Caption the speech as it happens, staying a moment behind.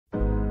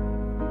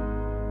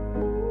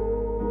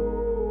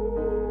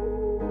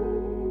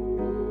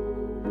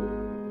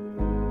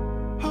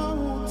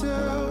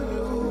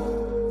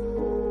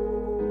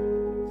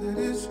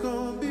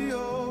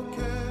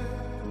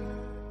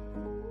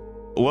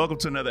Welcome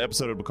to another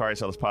episode of Bakari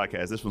Sellers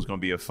Podcast. This one's going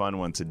to be a fun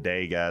one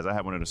today, guys. I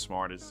have one of the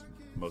smartest,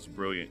 most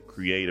brilliant,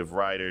 creative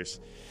writers.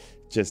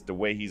 Just the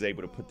way he's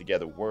able to put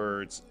together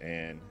words,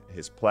 and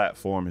his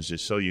platform is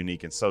just so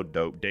unique and so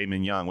dope.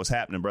 Damon Young, what's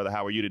happening, brother?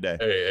 How are you today?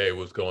 Hey,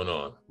 what's going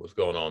on? What's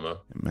going on, man?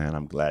 Man,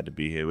 I'm glad to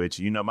be here with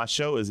you. You know, my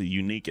show is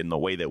unique in the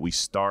way that we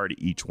start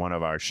each one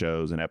of our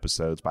shows and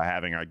episodes by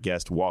having our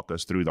guests walk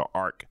us through the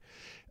arc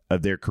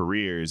of their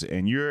careers.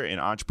 And you're an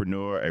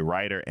entrepreneur, a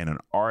writer, and an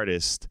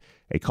artist,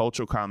 a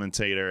cultural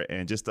commentator,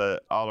 and just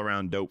a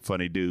all-around dope,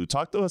 funny dude.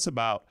 Talk to us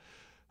about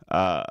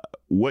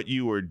what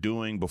you were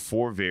doing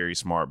before Very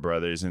Smart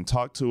Brothers, and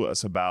talk to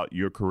us about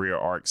your career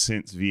arc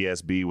since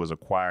VSB was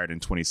acquired in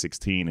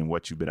 2016 and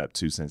what you've been up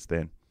to since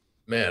then.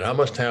 Man, how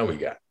much time we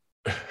got?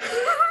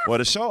 Well,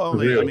 the show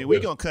only, I mean,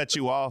 we're going to cut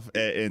you off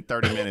in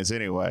 30 minutes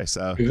anyway.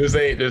 So this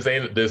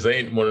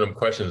ain't one of them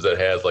questions that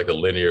has like a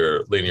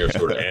linear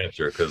sort of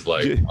answer. Cause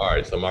like, all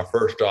right, so my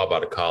first job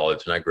out of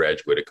college, and I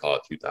graduated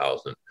college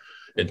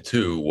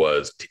 2002,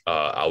 was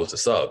I was a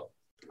sub.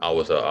 I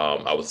was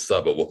a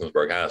sub at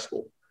Wilkinsburg High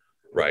School.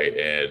 Right.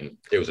 And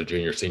it was a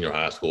junior, senior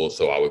high school.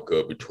 So I would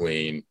go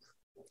between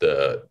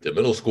the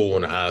middle school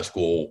and the high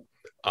school,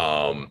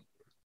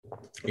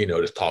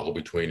 just toggle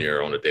between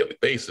there on a daily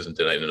basis. And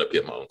then I ended up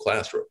getting my own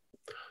classroom.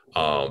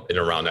 And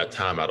around that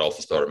time, I'd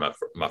also started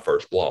my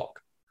first blog.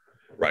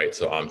 Right.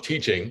 So I'm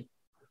teaching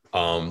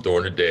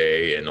during the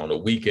day, and on the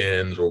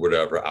weekends or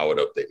whatever, I would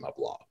update my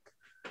blog.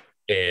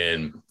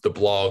 And the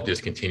blog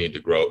just continued to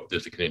grow,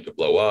 just continued to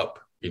blow up.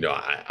 You know,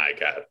 I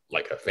got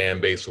like a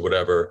fan base or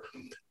whatever.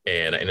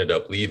 And I ended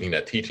up leaving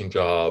that teaching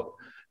job,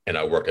 and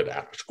I worked at the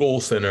after school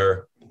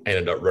center. I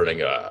ended up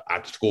running a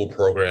after school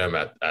program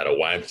at a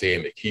YMCA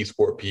in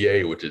McKeesport,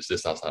 PA, which is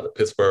just outside of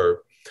Pittsburgh.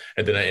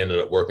 And then I ended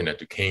up working at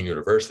Duquesne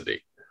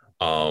University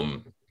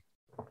and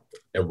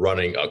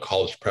running a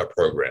college prep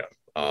program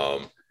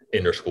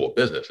in their school of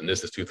business. And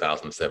this is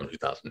 2007,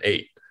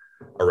 2008.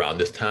 Around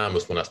this time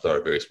was when I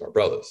started Very Smart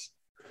Brothers.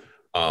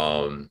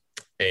 And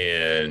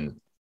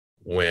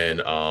when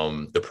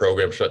the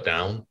program shut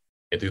down,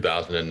 in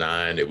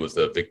 2009, it was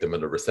a victim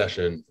of the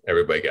recession.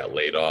 Everybody got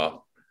laid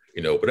off,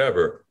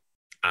 whatever.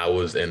 I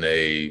was at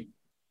a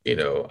bit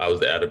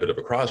of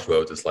a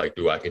crossroads. It's like,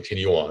 do I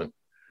continue on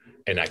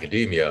in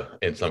academia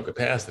in some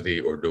capacity,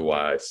 or do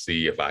I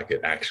see if I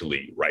could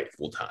actually write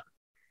full time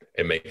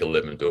and make a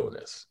living doing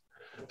this?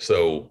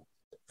 So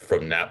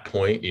from that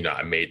point,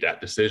 I made that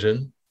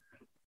decision.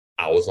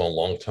 I was on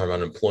long-term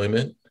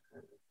unemployment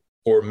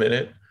for a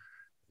minute.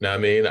 Now,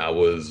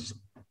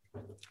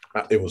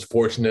 it was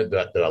fortunate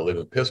that I live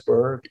in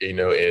Pittsburgh,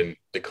 and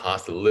the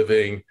cost of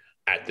living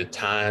at the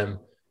time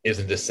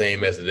isn't the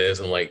same as it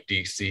is in like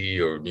DC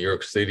or New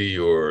York City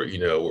or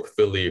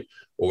Philly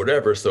or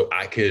whatever. So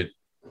I could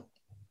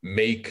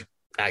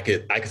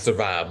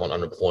survive on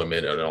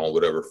unemployment and on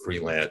whatever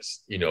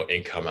freelance,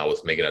 income I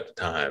was making at the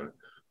time.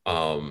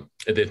 And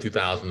then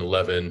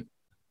 2011,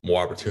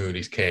 more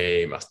opportunities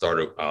came. I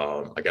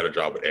got a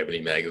job with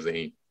Ebony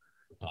Magazine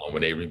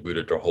when they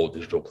rebooted their whole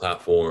digital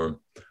platform.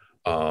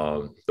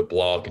 The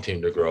blog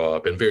continued to grow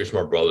up, and Very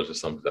Smart Brothers is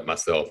something that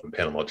myself and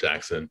Panama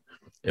Jackson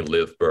and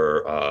Liv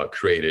Burr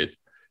created.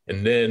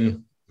 And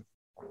then,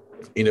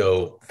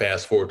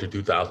 fast forward to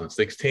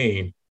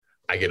 2016,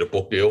 I get a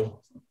book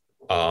deal,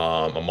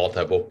 a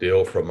multi-book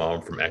deal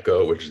from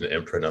Echo, which is an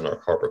imprint under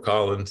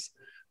HarperCollins.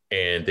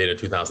 And then in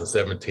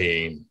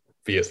 2017,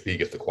 VSB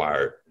gets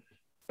acquired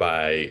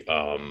by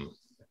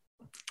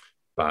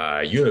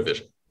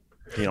Univision.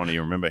 He don't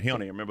even remember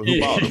who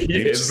bought him.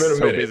 It's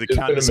been a minute.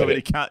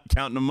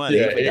 Counting the money.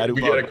 Yeah, we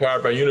got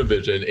acquired by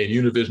Univision, and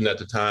Univision at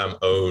the time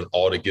owned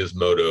all the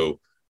Gizmodo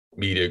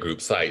Media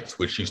Group sites,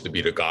 which used to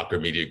be the Gawker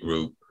Media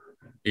Group,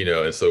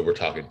 and so we're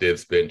talking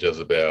Deadspin,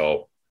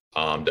 Jezebel,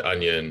 The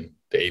Onion,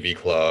 the AV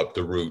Club,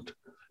 The Root,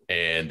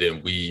 and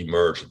then we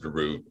merged with The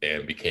Root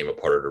and became a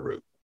part of The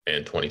Root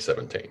in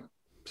 2017.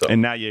 So.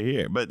 And now you're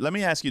here. But let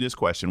me ask you this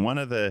question. One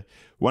of the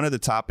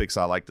topics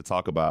I like to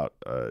talk about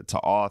to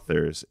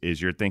authors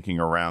is your thinking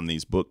around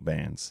these book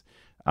bans.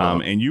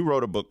 And you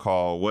wrote a book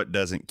called What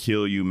Doesn't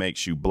Kill You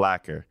Makes You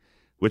Blacker,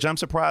 which I'm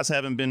surprised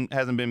hasn't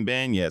been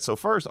banned yet. So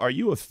first, are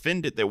you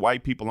offended that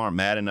white people aren't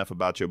mad enough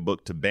about your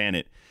book to ban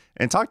it?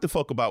 And talk to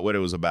folk about what it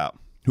was about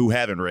who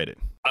haven't read it.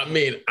 I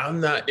mean,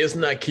 it's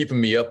not keeping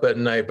me up at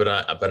night, but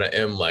I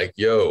am like,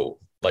 yo.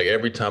 Like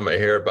every time I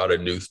hear about a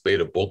new spate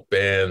of book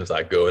bans,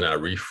 I go and I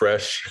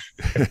refresh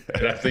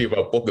and I see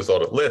my book is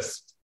on the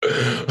list.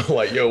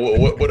 Like, yo,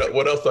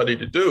 what else do I need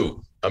to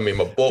do? I mean,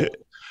 my book,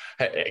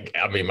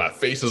 my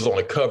face is on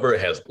the cover.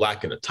 It has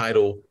black in the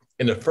title.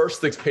 In the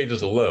first 6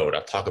 pages alone,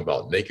 I talk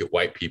about naked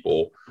white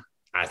people.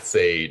 I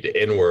say the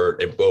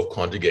N-word in both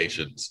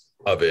conjugations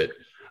of it.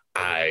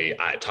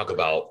 I talk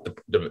about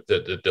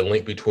the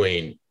link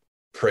between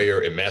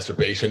prayer and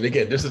masturbation.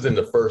 Again, this is in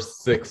the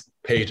first 6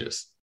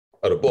 pages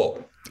of the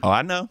book. Oh,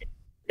 I know.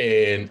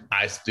 And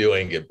I still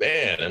ain't get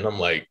banned. And I'm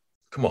like,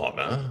 come on,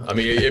 man. I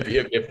mean,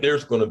 if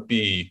there's going to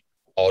be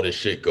all this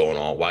shit going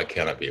on, why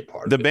can't I be a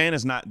part of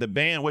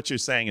it? What you're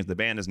saying is the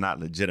ban is not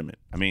legitimate.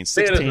 I mean,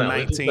 16,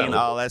 19,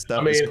 all that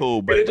stuff is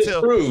cool. But it just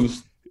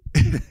proves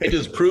It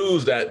just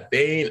proves that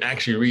they ain't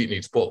actually reading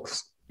these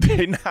books.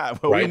 They're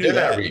not. Well, right? They're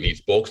not reading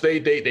these books. They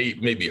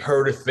maybe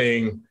heard a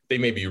thing. They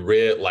maybe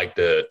read like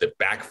the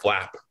back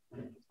flap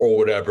or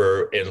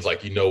whatever. And it's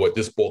like, you know what,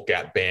 this book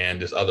got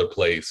banned this other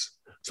place,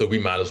 so we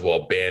might as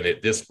well ban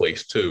it this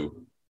place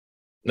too.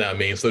 Know what I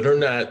mean? So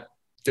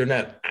they're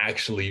not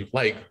actually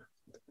like,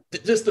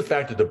 just the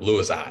fact that The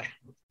Bluest Eye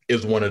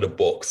is one of the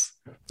books.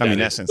 I mean,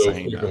 that's insane. So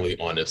frequently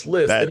on this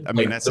list.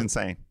 That's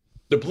insane.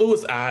 The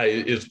Bluest Eye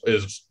is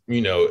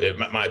in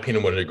my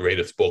opinion, one of the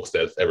greatest books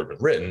that's ever been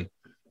written.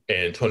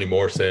 And Toni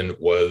Morrison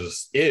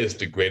is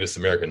the greatest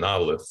American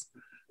novelist,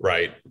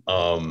 right?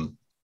 And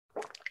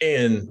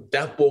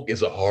that book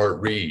is a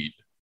hard read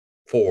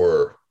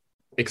for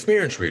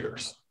experienced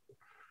readers.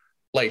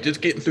 Like,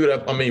 just getting through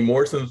that. I mean,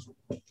 Morrison's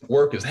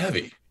work is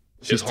heavy.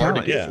 It's hard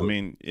to get through. I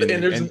mean,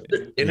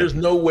 there's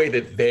no way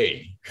that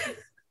they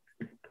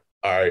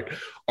are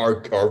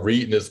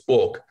reading this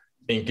book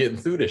and getting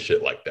through this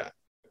shit like that.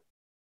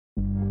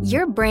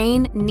 Your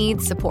brain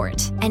needs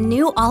support, and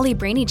new Ollie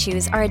Brainy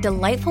Chews are a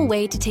delightful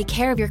way to take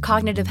care of your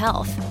cognitive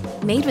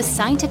health. Made with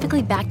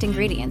scientifically backed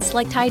ingredients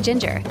like Thai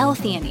ginger,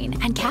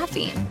 L-theanine, and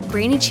caffeine,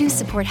 Brainy Chews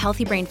support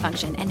healthy brain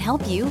function and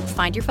help you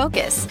find your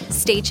focus,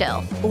 stay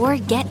chill, or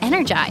get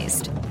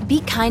energized.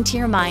 Be kind to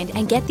your mind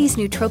and get these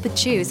nootropic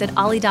chews at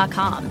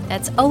ollie.com.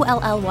 That's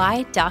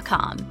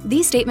OLLY.com.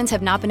 These statements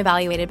have not been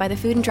evaluated by the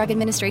Food and Drug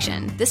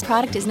Administration. This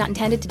product is not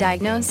intended to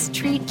diagnose,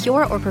 treat,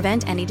 cure, or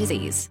prevent any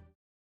disease.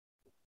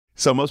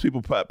 So most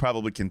people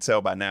probably can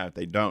tell by now if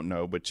they don't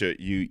know, but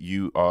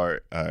you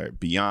are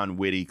beyond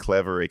witty,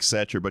 clever,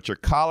 etc. But your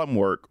column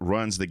work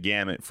runs the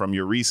gamut from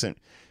your recent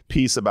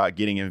piece about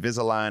getting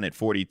Invisalign at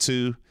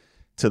 42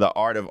 to the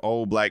art of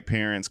old Black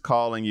parents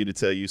calling you to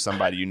tell you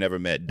somebody you never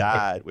met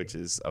died, which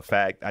is a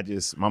fact.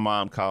 My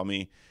mom called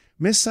me,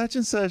 Miss Such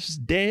and Such is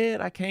dead.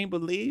 I can't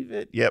believe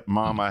it. Yep,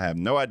 Mom, I have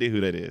no idea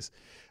who that is.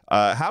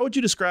 How would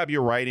you describe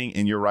your writing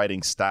and your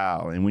writing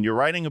style? And when you're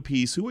writing a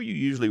piece, who are you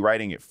usually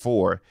writing it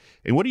for?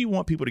 And what do you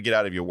want people to get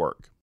out of your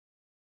work?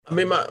 I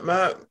mean,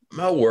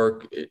 my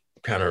work, it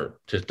kind of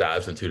just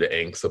dives into the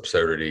angst,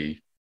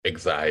 absurdity,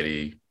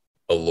 anxiety,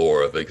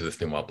 allure of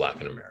existing while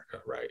Black in America,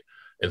 right?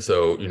 And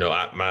so,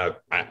 I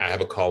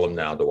have a column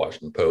now, the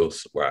Washington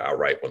Post, where I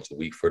write once a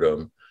week for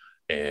them.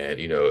 And,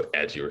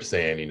 as you were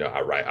saying,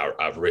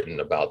 I've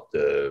written about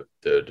the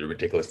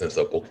ridiculousness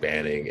of book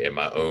banning and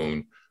my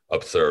own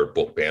absurd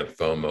book ban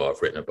FOMO.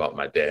 I've written about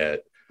my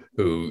dad,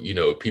 who,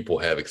 people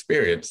have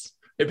experienced,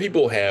 and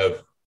people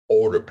have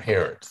older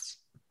parents,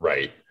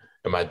 right?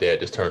 And my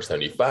dad just turned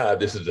 75.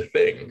 This is the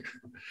thing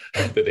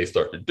that they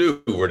start to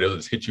do, where they'll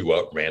just hit you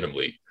up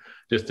randomly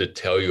just to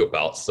tell you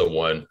about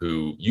someone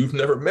who you've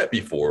never met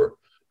before,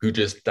 who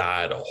just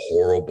died a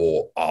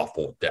horrible,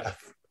 awful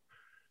death.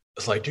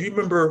 It's like, do you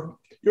remember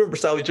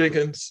Sally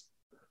Jenkins?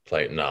 It's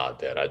like, nah,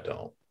 Dad, I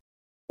don't.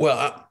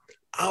 Well,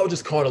 I was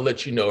just calling to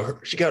let you know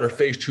she got her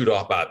face chewed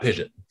off by a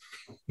pigeon.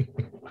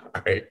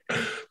 All right.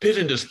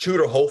 Pigeon just chewed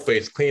her whole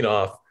face clean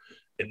off.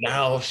 And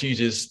now she's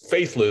just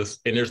faceless.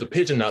 And there's a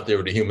pigeon out there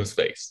with a human's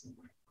face.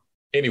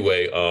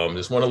 Anyway,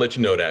 just want to let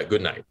you know that.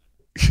 Good night.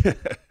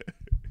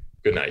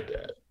 Good night,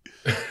 Dad.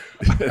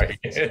 All right.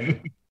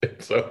 And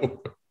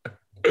so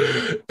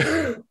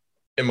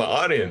in my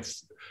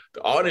audience,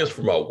 the audience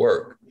for my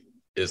work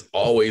has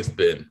always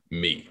been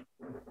me.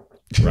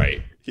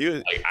 Right.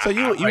 You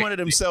one of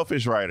them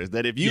selfish writers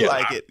that if you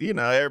like it,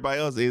 everybody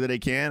else, either they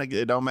can,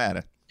 it don't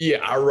matter. Yeah,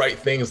 I write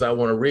things I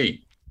want to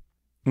read.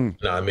 You know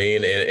what I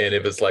mean? And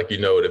if it's like,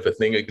 if a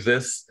thing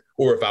exists,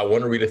 or if I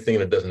want to read a thing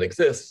that doesn't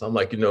exist, I'm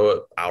like,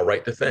 what, I'll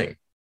write the thing.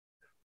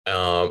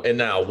 And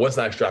now once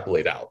I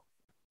extrapolate out,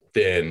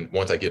 then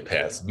once I get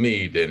past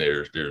me, then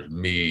there's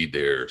me,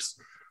 there's,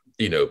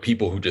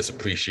 people who just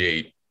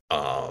appreciate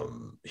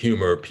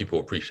humor, people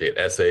appreciate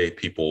essay,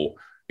 people,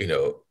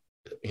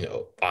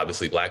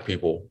 obviously Black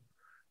people,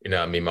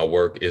 my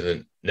work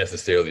isn't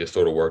necessarily the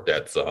sort of work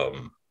that's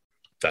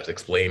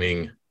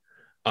explaining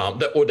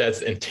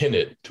that's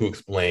intended to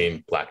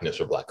explain Blackness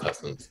or Black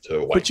customs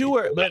to white people.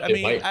 It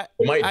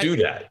might do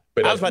that.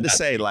 But I was about to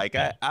say,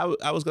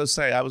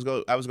 I was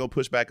gonna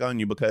push back on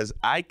you, because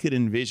I could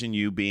envision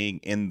you being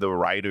in the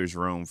writer's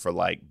room for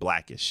like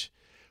Blackish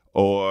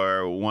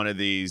or one of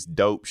these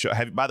dope shows.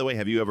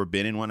 Have you ever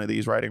been in one of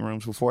these writing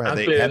rooms before? Have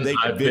they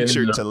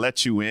ventured to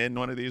let you in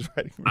one of these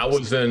writing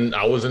rooms?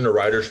 I was in the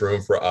writer's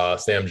room for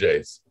Sam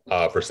Jay's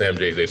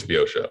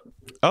HBO show.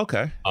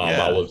 Okay.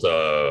 I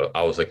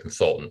was a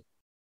consultant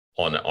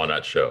on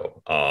that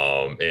show.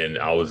 And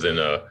I was in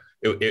the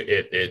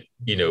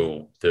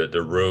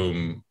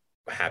room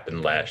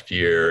happened last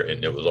year,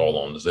 and it was all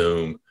on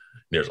Zoom.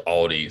 There's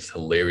all these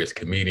hilarious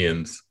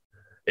comedians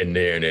in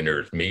there, and then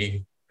there's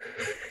me.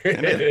 Who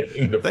is this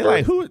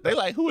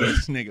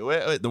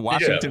nigga? The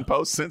Washington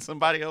Post sent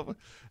somebody over.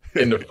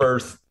 In the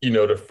first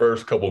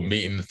couple of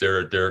meetings,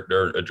 they're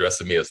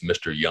addressing me as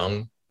Mr.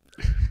 Young.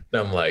 And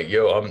I'm like,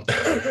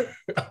 I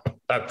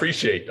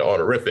appreciate the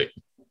honorific,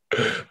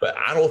 but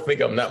I don't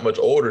think I'm that much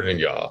older than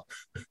y'all.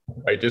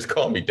 Right? Just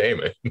call me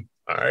Damon.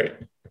 All right.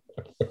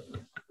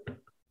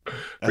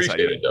 That's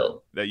Appreciate it,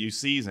 though. That you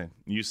season.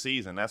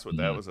 That's what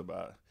that was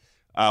about.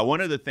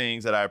 One of the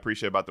things that I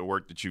appreciate about the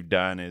work that you've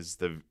done is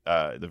the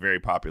very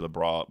popular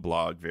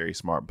blog, Very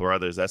Smart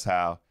Brothers. That's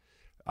how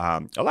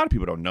a lot of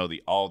people don't know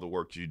all the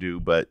work you do,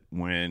 but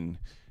when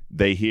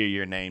they hear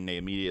your name, they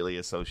immediately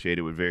associate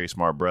it with Very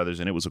Smart Brothers,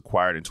 and it was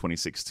acquired in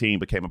 2016,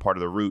 became a part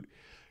of The Root.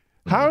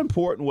 How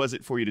important was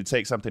it for you to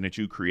take something that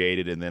you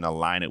created and then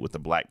align it with a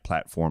Black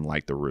platform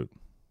like The Root?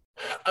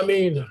 I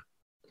mean,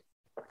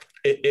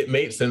 it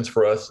made sense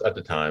for us at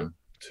the time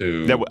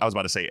to. I was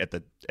about to say at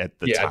the time. At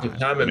the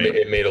time,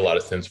 it made a lot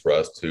of sense for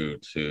us to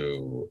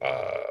go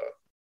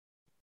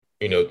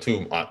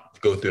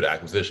through the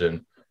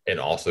acquisition and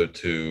also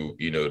to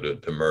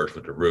merge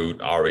with The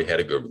Root. I already had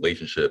a good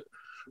relationship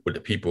with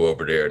the people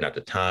over there, and at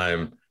the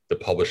time, the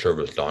publisher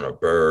was Donna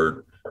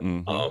Bird.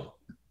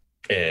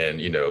 And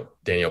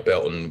Daniel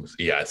Belton was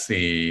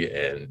EIC,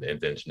 and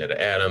then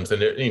Janetta Adams,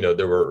 and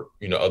there were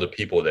other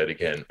people that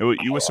again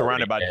you were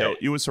surrounded by dope.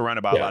 You were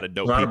surrounded by a lot of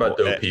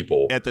dope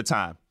people at the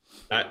time.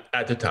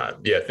 At the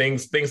time, yeah,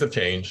 things have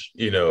changed,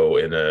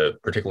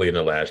 particularly in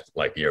the last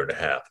year and a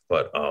half.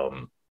 But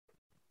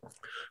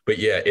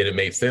yeah, it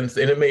made sense,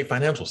 and it made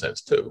financial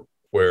sense too,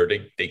 where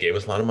they gave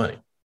us a lot of money.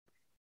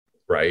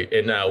 Right.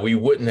 And now we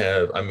wouldn't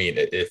have,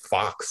 if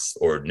Fox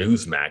or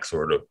Newsmax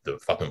or the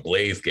fucking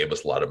Blaze gave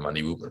us a lot of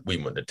money, we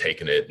wouldn't have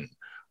taken it and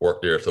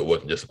worked there. So it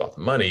wasn't just about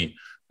the money,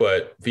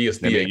 but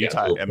VSB.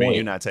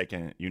 You're not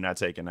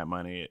taking that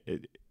money.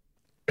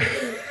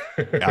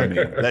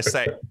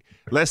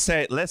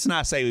 Let's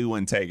not say we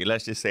wouldn't take it.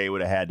 Let's just say it would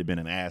have had to been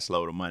an ass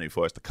load of money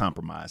for us to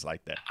compromise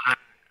like that.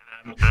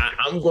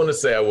 I'm going to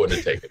say I wouldn't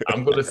have taken it.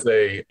 I'm going to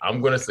say,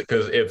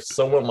 because if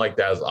someone like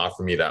that is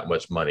offering me that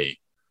much money,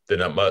 then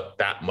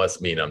that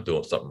must mean I'm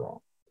doing something wrong.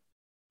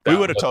 We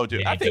would have told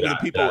you. I think the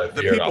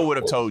people would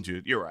have told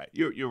you. You're right.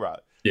 You're right.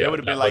 Yeah, it would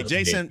have been like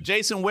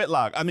Jason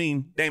Whitlock.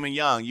 Damon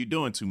Young, you're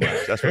doing too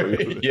much. That's what we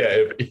would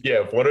have.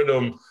 If one of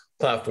them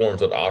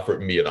platforms had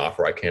offered me an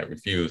offer I can't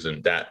refuse,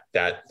 and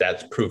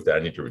that's proof that I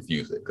need to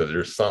refuse it, because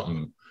there's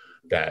something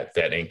that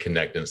ain't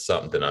connecting,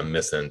 something that I'm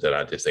missing that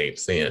I just ain't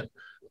seeing.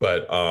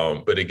 But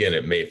again,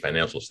 it made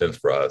financial sense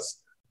for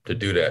us to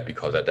do that,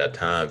 because at that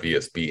time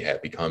VSB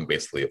had become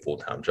basically a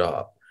full-time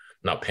job.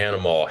 Now,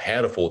 Panama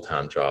had a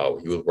full-time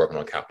job. He was working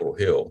on Capitol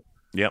Hill,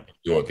 doing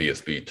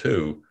VSB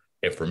too.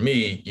 And for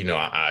me,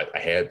 I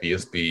had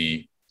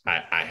VSB.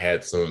 I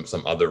had some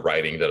other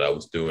writing that I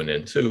was doing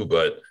then too,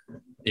 but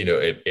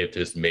it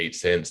just made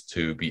sense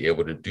to be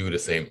able to do the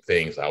same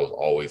things I was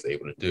always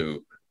able to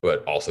do,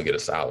 but also get a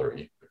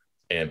salary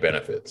and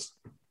benefits,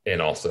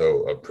 and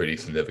also a pretty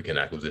significant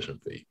acquisition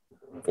fee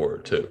for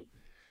it too.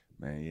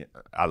 Man,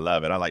 I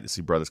love it. I like to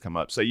see brothers come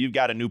up. So you've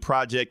got a new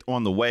project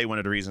on the way. One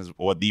of the reasons,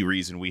 or the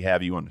reason we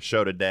have you on the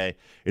show today,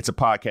 it's a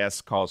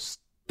podcast called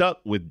Stuck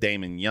with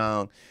Damon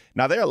Young.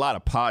 Now, there are a lot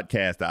of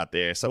podcasts out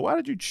there. So why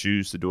did you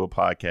choose to do a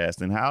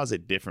podcast, and how is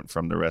it different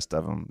from the rest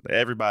of them?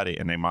 Everybody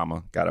and their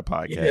mama got a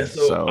podcast. Yeah,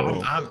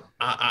 so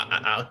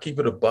I'll keep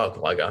it a buck.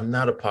 I'm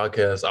not a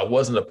podcast. I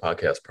wasn't a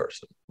podcast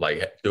person.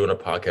 Doing a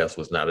podcast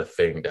was not a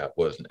thing that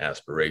was an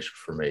aspiration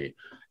for me.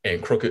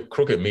 And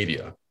Crooked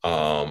Media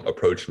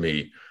approached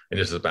me. And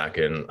this is back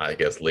in, I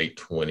guess, late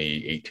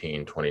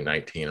 2018,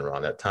 2019,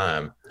 around that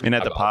time. And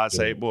at the Pod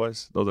Save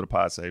Boys? Those are the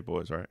Pod Save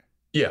Boys, right?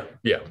 Yeah.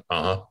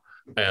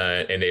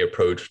 And they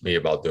approached me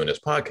about doing this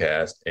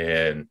podcast.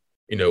 And,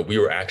 we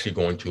were actually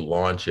going to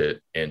launch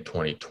it in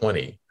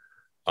 2020.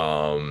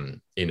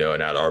 And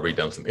I'd already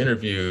done some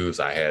interviews.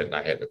 I had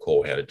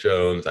Nicole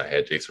Hannah-Jones. I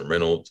had Jason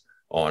Reynolds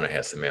on. I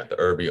had Samantha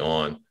Irby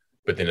on.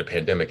 But then the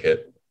pandemic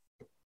hit.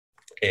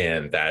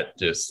 And that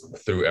just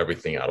threw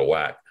everything out of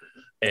whack.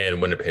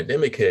 And when the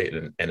pandemic hit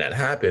and that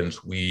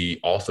happens, we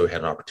also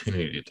had an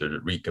opportunity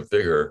to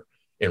reconfigure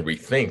and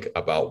rethink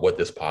about what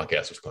this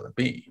podcast was going to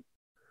be.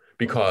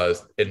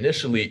 Because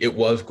initially it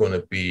was going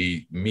to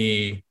be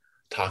me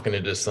talking to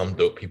just some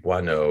dope people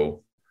I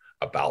know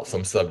about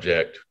some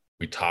subject.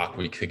 We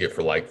kick it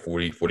for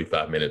 40,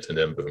 45 minutes, and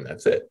then boom,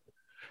 that's it.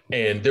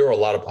 And there are a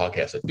lot of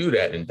podcasts that do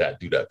that and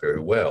that do that very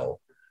well.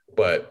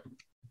 But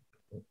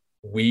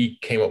we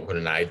came up with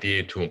an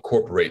idea to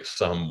incorporate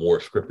some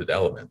more scripted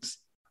elements.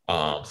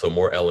 So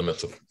more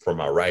elements from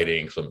my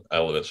writing, some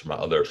elements from my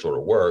other sort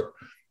of work,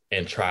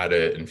 and try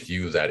to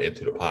infuse that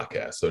into the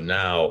podcast. So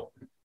now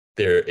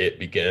it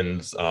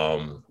begins with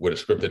a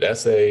scripted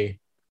essay,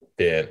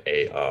 then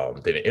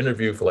an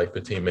interview for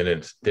 15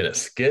 minutes, then a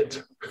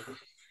skit,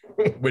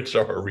 which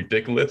are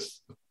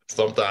ridiculous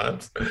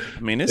sometimes.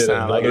 This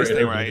sounds like this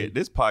thing right.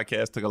 This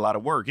podcast took a lot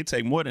of work. It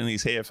take more than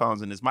these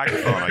headphones and this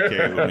microphone I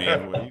carry with me.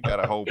 You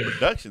got a whole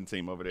production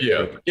team over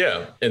there.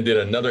 Yeah. And then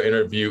another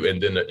interview, and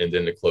then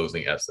the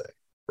closing essay,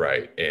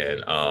 right?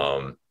 And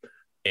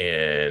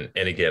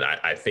again,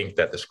 I think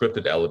that the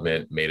scripted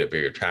element made it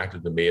very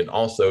attractive to me, and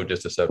also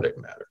just the subject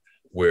matter,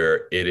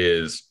 where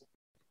it's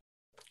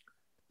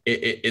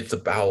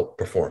about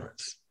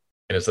performance,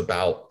 and it's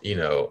about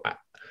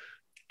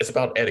it's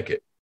about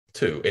etiquette.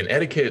 too. And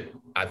etiquette,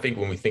 I think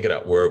when we think of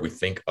that word, we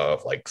think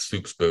of like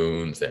soup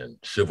spoons and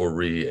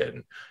chivalry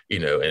and,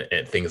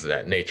 and things of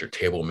that nature,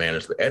 table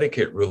manners. But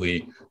etiquette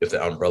really is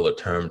an umbrella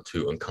term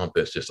to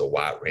encompass just a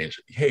wide range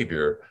of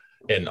behavior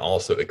and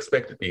also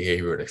expected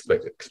behavior and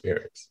expected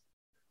experience,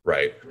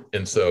 right?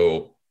 And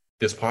so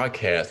this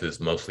podcast is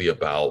mostly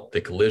about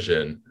the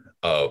collision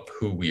of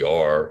who we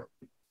are,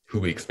 who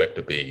we expect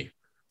to be,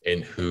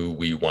 and who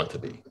we want to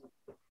be.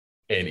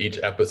 And each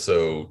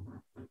episode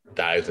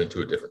dives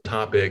into a different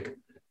topic.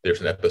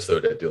 There's an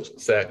episode that deals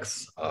with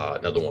sex,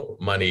 another one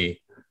with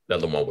money,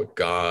 another one with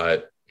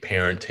God,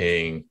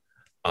 parenting,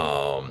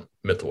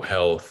 mental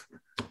health,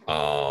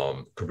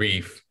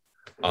 grief.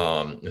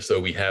 And so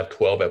we have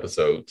 12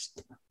 episodes,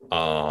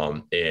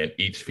 and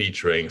each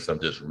featuring some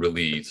just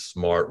really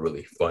smart,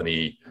 really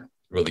funny,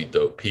 really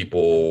dope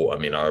people. I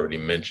mean, I already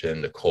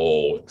mentioned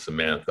Nicole,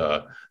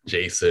 Samantha,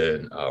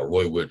 Jason,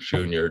 Roy Wood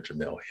Jr.,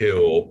 Jamel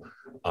Hill,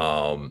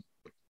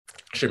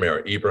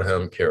 Shamara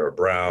Ibrahim, Kara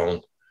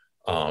Brown,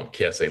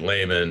 Kiese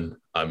Lehman.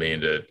 I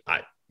mean,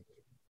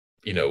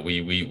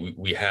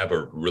 we have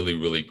a really,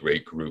 really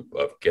great group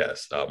of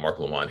guests, Mark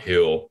Lamont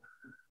Hill,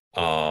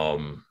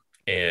 and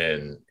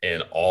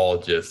all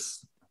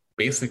just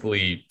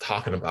basically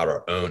talking about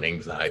our own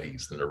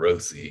anxieties and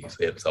neuroses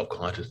and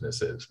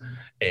self-consciousnesses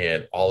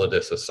and all of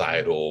the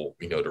societal,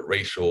 the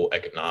racial,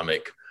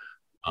 economic,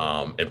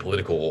 and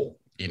political,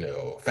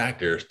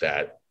 factors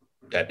that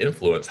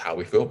influence how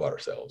we feel about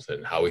ourselves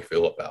and how we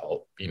feel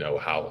about,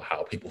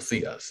 how people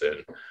see us.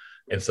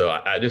 And so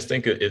I just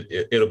think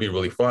it'll be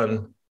really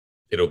fun.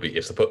 It'll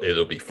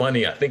be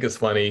funny. I think it's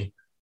funny.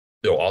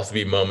 There'll also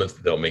be moments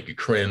that'll make you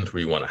cringe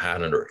where you want to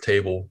hide under a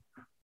table,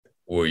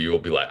 where you'll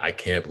be like, I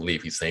can't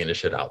believe he's saying this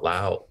shit out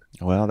loud.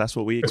 Well, that's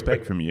what we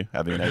expect from you.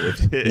 I mean,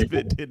 if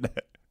it did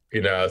that.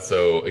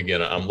 So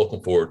again, I'm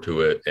looking forward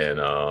to it. And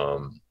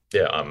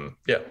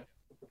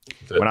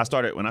When I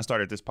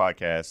started this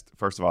podcast,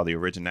 first of all, the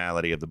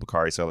originality of the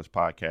Bakari Sellers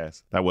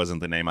podcast, that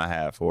wasn't the name I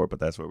had for it, but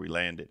that's where we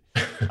landed.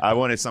 I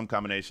wanted some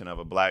combination of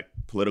a Black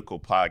political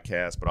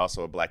podcast, but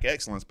also a Black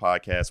excellence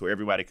podcast where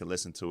everybody could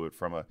listen to it,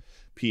 from a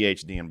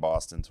PhD in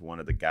Boston to one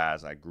of the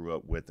guys I grew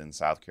up with in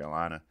South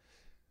Carolina.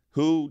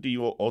 Who do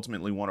you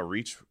ultimately want to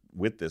reach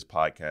with this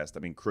podcast?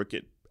 I mean,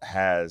 Crooked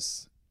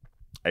has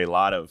a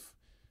lot of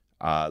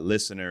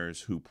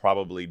listeners who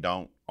probably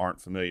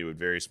aren't familiar with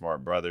Very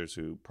Smart Brothers,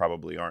 who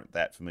probably aren't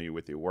that familiar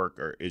with your work.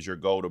 Or is your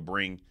goal to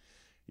bring,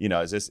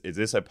 is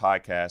this a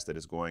podcast that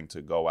is going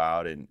to go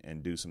out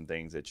and do some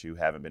things that you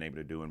haven't been able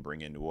to do and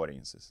bring in new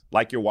audiences,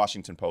 like your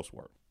Washington Post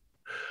work?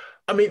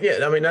 I mean,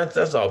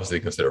 that's obviously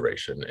a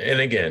consideration.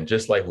 And again,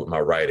 just like with my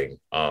writing,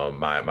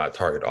 my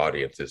target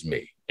audience is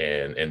me.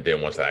 And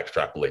then once I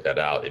extrapolate that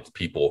out, it's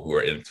people who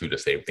are into the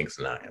same things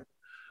that I am.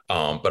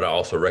 But I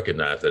also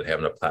recognize that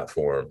having a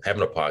platform,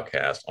 having a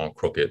podcast on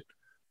Crooked,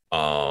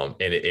 and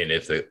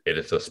it's a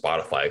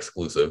Spotify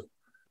exclusive.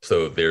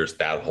 So there's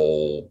that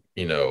whole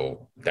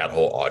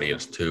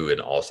audience too, and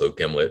also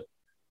Gimlet,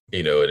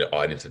 and the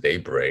audience that they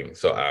bring.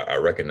 So I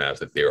recognize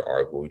that there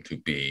are going to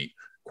be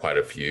quite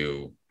a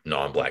few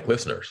non-Black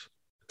listeners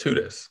to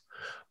this.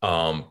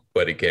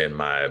 But again,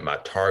 my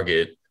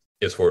target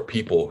is for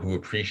people who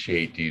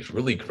appreciate these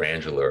really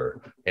granular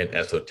and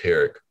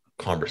esoteric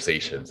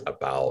conversations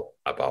about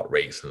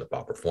race and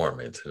about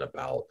performance and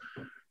about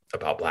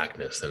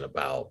Blackness and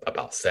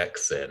about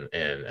sex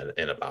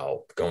and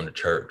about going to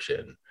church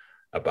and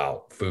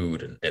about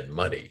food and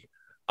money.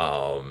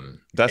 I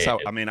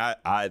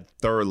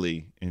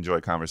thoroughly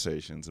enjoy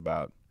conversations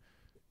about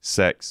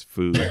sex,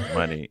 food,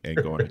 money, and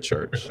going to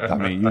church. I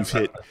mean,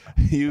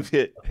 you've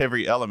hit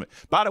every element.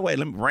 By the way,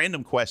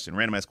 random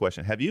ass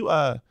question. Have you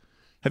ever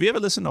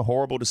listened to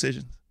Horrible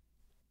Decisions?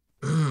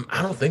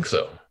 I don't think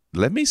so.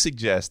 Let me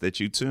suggest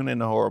that you tune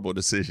into Horrible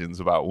Decisions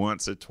about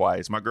once or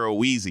twice. My girl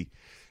Wheezy,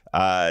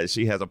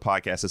 she has a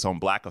podcast that's on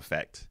Black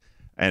Effect,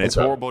 and it's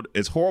horrible.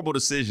 It's Horrible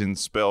Decisions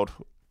spelled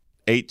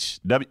WHORE.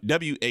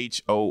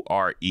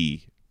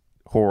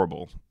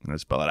 Horrible.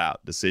 Let's spell it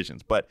out.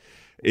 Decisions, but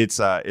it's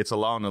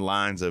along the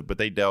lines of. But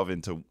they delve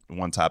into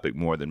one topic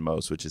more than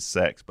most, which is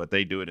sex. But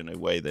they do it in a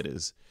way that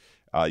is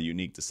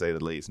unique, to say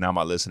the least. Now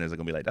my listeners are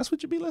gonna be like, "That's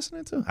what you be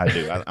listening to?" I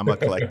do. I'm a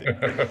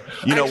collector.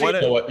 You know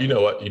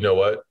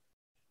what?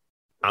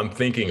 I'm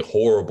thinking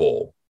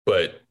horrible,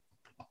 but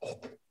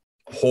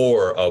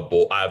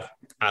horrible. I've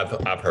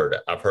heard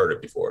it. I've heard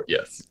it before.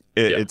 Yes.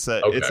 It's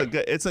a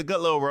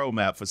good little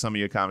roadmap for some of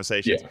your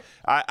conversations.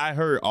 Yeah. I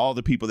heard all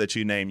the people that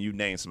you named. You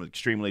named some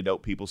extremely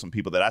dope people, some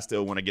people that I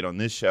still want to get on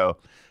this show.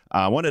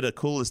 One of the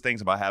coolest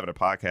things about having a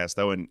podcast,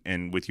 though,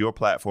 and with your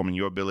platform and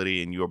your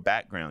ability and your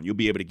background, you'll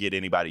be able to get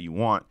anybody you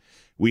want.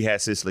 We had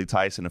Cicely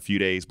Tyson a few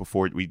days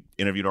before. We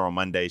interviewed her on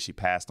Monday. She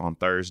passed on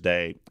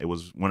Thursday. It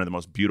was one of the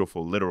most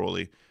beautiful,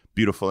 literally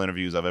beautiful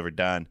interviews I've ever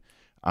done.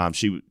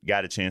 She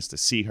got a chance to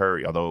see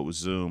her, although it was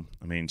Zoom.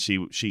 I mean,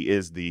 she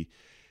is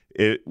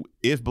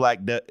if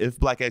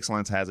Black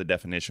excellence has a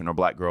definition, or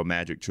Black girl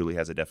magic truly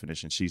has a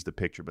definition, she's the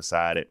picture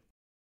beside it.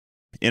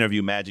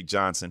 interview Magic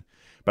Johnson.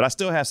 But I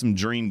still have some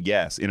dream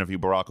guests. Interview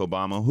Barack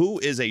Obama. Who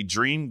is a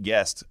dream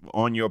guest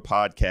on your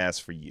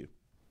podcast for you?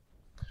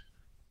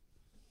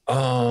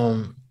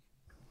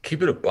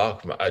 Keep it a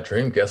buck. My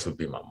dream guest would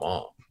be my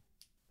mom.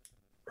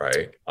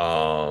 Right.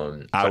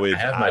 I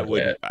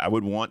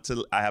would want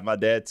to. I have my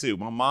dad too.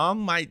 My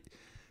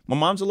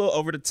mom's a little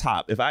over the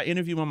top. If I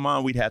interview my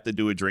mom, we'd have to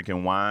do a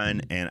drinking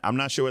wine, and I'm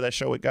not sure where that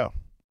show would go.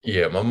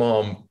 Yeah, my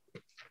mom.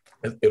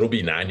 It'll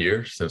be 9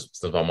 years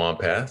since my mom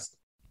passed.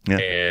 Yeah.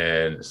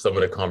 And some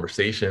of the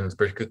conversations,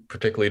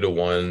 particularly the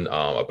one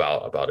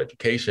about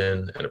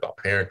education and about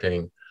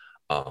parenting,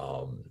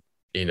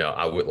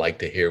 I would like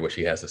to hear what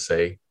she has to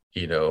say.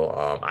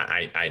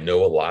 I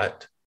know a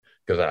lot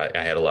because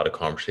I had a lot of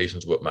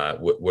conversations with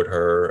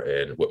her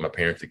and with my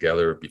parents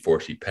together before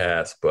she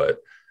passed. But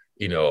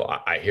we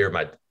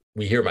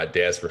hear my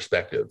dad's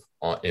perspective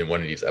in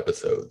one of these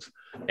episodes,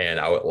 and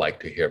I would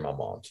like to hear my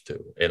mom's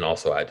too. And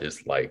also, I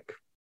just like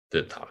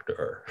to talk to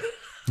her.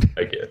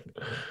 Again.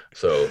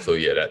 So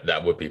yeah,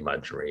 that would be my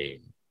dream.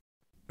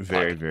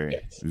 Very,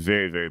 very,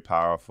 very, very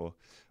powerful.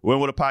 When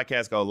will the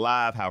podcast go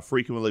live? How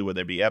frequently will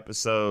there be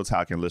episodes?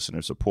 How can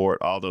listeners support?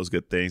 All those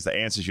good things. The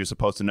answers you're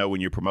supposed to know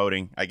when you're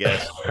promoting, I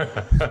guess.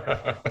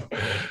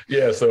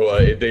 Yeah, so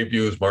it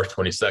debuts March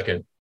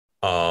 22nd,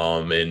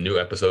 and new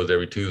episodes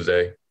every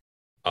Tuesday.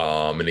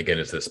 And again,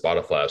 it's a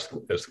Spotify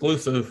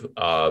exclusive.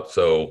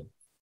 So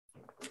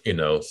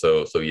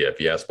yeah, if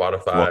you have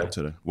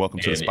Spotify, welcome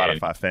to the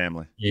Spotify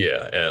family.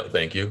 Yeah,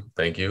 thank you.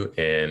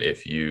 And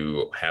if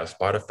you have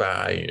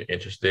Spotify, you're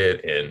interested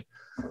in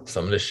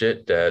some of the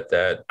shit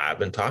that I've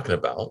been talking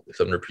about,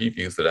 some of the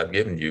previews that I've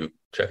given you,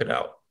 check it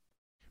out.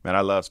 Man,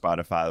 I love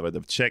Spotify, but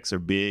the checks are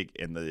big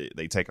and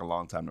they take a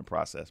long time to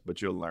process.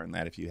 But you'll learn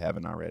that if you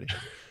haven't already.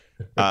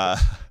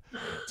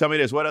 Tell me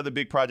this: what other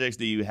big projects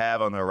do you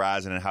have on the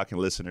horizon, and how can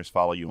listeners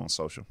follow you on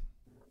social?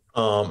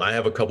 I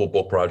have a couple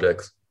book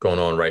projects going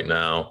on right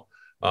now.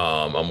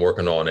 I'm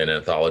working on an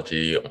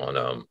anthology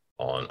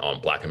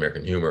on Black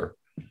American humor,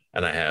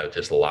 and I have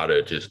just a lot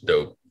of just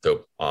dope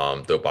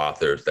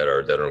authors that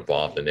are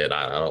involved in it.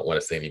 I don't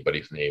want to say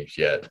anybody's names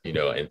yet,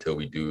 until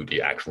we do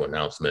the actual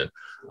announcement.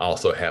 I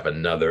also have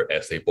another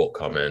essay book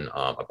coming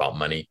about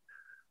money,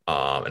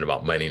 and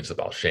about money. It's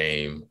about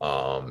shame,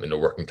 and the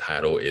working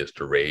title is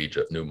The Rage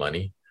of New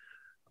Money.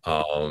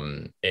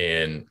 And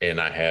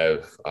I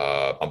have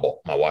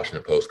my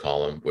Washington Post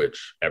column,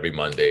 which every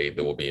Monday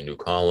there will be a new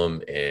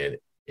column, and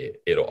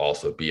it'll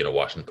also be in a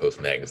Washington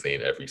Post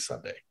magazine every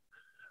Sunday.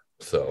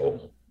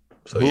 So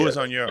who's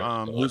on your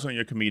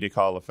comedic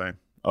Hall of Fame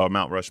or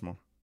Mount Rushmore?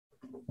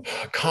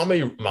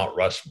 Comedy Mount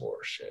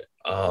Rushmore shit.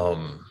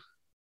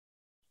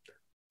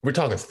 We're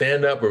talking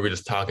stand up, or we're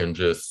just talking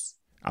just.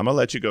 I'm gonna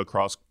let you go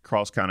cross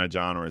kind of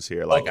genres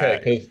here. Like,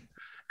 okay,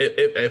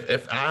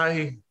 if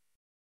I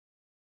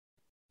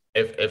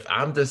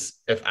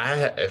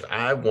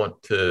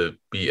want to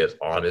be as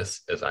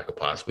honest as I could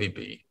possibly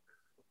be,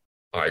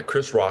 all right,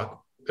 Chris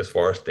Rock, as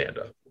far as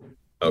stand-up.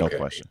 Okay. No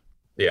question.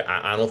 Yeah,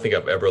 I don't think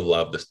I've ever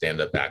loved the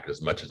stand-up act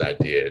as much as I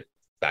did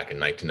back in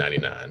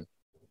 1999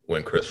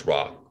 when Chris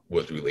Rock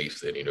was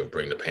released and,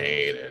 Bring the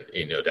Pain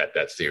and,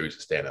 that series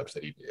of stand-ups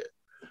that he did.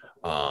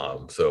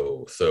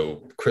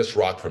 So Chris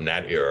Rock from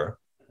that era,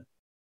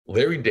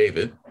 Larry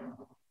David,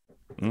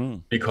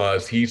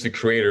 because he's the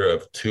creator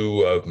of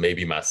 2 of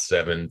maybe my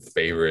 7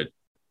 favorite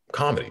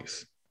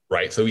comedies,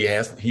 right? So he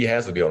has to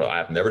be able to.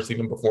 I've never seen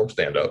him perform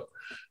stand-up,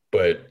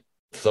 but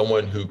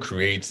someone who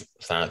creates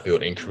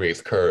Seinfeld and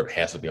creates Curb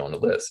has to be on the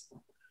list,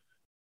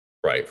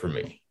 right? For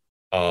me.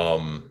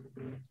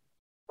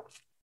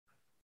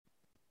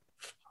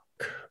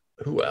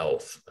 Who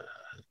else?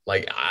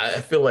 Like,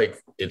 I feel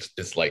like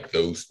it's like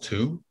those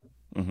 2.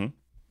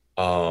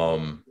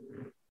 Mm-hmm.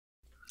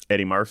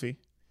 Eddie Murphy.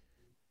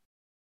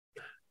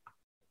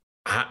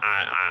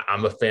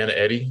 I'm a fan of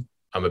Eddie.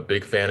 I'm a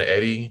big fan of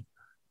Eddie.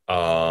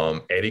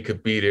 Eddie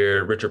could be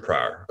there. Richard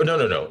Pryor. Oh,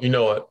 no. You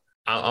know what?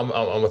 I'm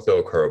gonna throw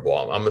a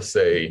curveball. I'm gonna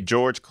say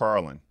George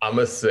Carlin. I'm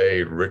gonna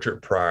say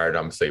Richard Pryor, and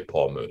I'm gonna say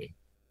Paul Mooney.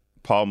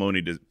 Paul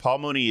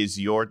Mooney is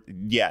your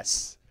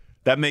yes.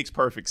 That makes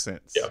perfect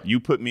sense. Yeah. You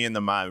put me in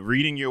the mind.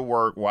 Reading your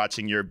work,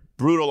 watching your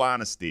brutal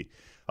honesty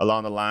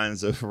along the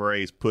lines of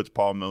race puts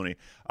Paul Mooney.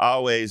 I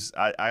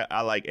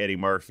like Eddie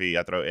Murphy.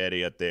 I throw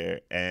Eddie up there,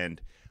 and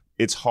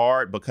it's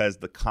hard because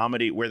the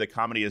comedy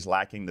is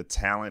lacking, the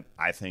talent,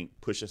 I think,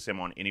 pushes him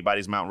on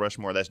anybody's Mount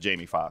Rushmore. That's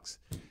Jamie Foxx.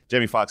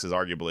 Jamie Foxx is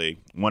arguably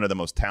one of the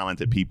most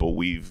talented people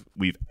we've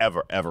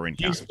ever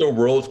encountered. He's the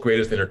world's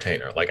greatest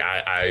entertainer. Like,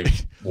 I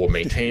will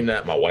maintain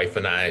that. My wife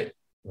and I,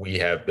 we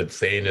have been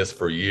saying this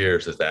for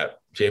years, is that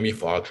Jamie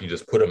Foxx, you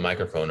just put a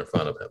microphone in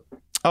front of him.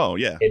 Oh,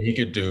 yeah. And he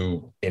could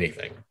do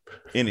anything.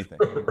 Anything.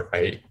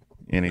 Right?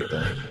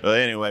 Anything. Well,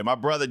 anyway, my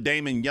brother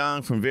Damon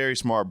Young from Very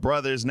Smart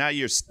Brothers. Now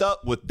you're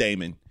stuck with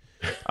Damon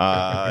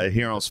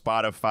here on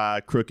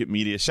Spotify, Crooked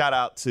Media. Shout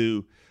out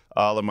to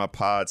all of my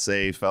Pod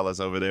Save fellas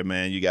over there,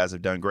 man. You guys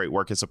have done great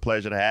work. It's a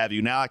pleasure to have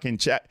you. Now I can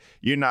check.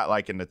 You're not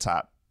like in the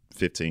top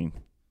 15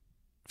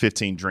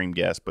 15 dream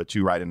guests, but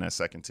you right in that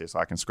second tier, so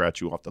I can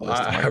scratch you off the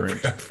list of my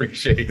dreams. I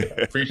appreciate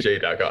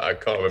it. I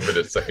can't remember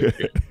the second.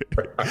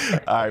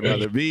 All right,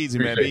 brother. Be easy,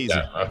 man. Be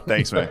easy.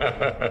 Thanks, man.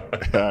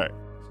 All right.